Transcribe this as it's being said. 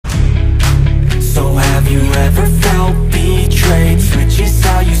So have you ever felt betrayed? Switches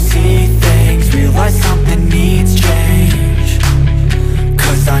how you see things, realize something needs change.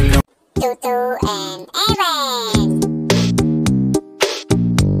 Cause I know Tutu and Avent.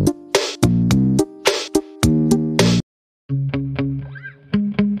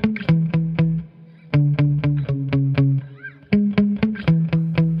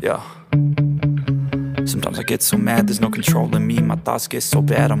 Yeah. Sometimes I get so mad, there's no controlling me. My thoughts get so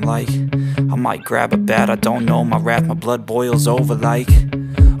bad, I'm like, I might grab a bat, I don't know. My wrath, my blood boils over like,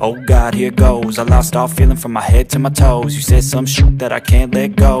 oh God, here goes. I lost all feeling from my head to my toes. You said some shit that I can't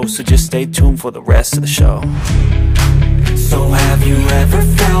let go, so just stay tuned for the rest of the show. So have you ever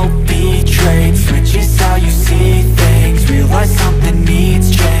felt betrayed? Switches how you see things, realize something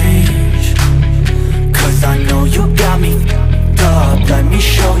needs change. Cause I know you got me f***ed up, let me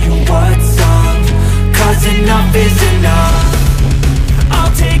show you what's up. Cause enough is enough.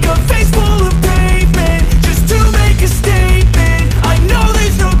 I'll take a face full of pavement just to make a statement. I know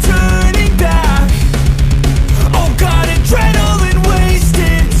there's no turning back. Oh God, adrenaline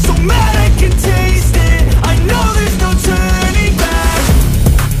wasted, so mad I can taste it. I know there's no turning back.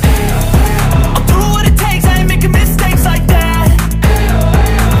 I'll do what it takes, I ain't making mistakes like that.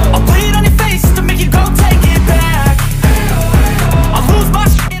 I'll bleed on your face to make you go take it back. I'll lose my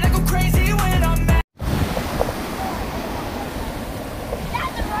shit, I go crazy when I'm mad.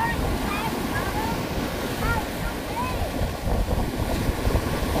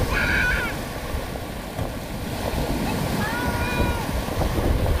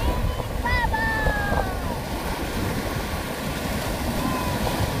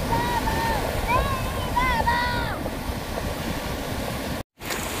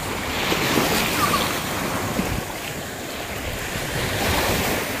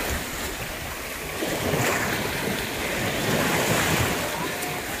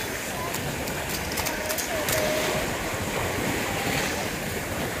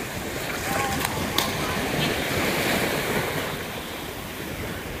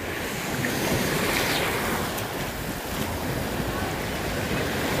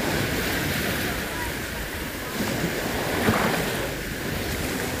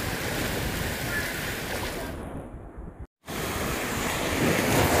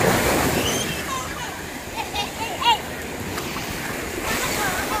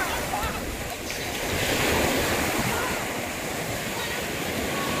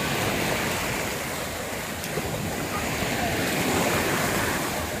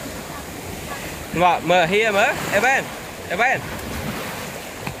 Mở here mở Avent, Avent.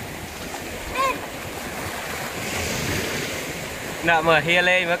 Nè mở here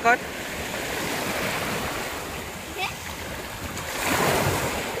lên mở con.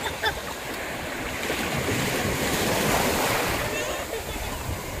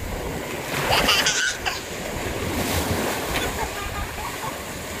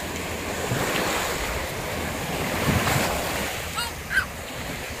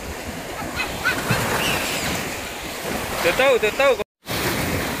 Từ từ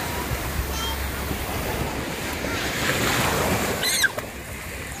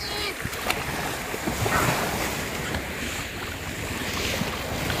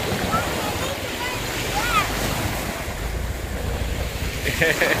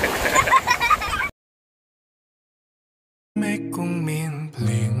Mấy cung miền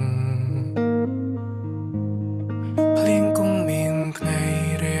Pling cung miền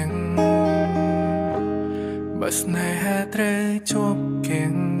ngày riêng Bật này hát rơi chốt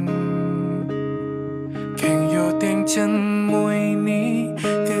kênh Kèng vô tiếng chân mùi ní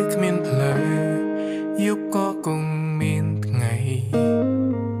Cứ miền plờ Giúp có cung miền ngày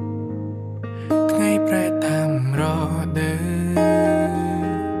Ngày pre tham rõ đơ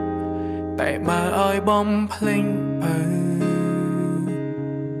Tại bà ơi bom pling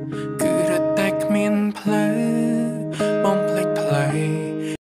Cứ rật tách miền plờ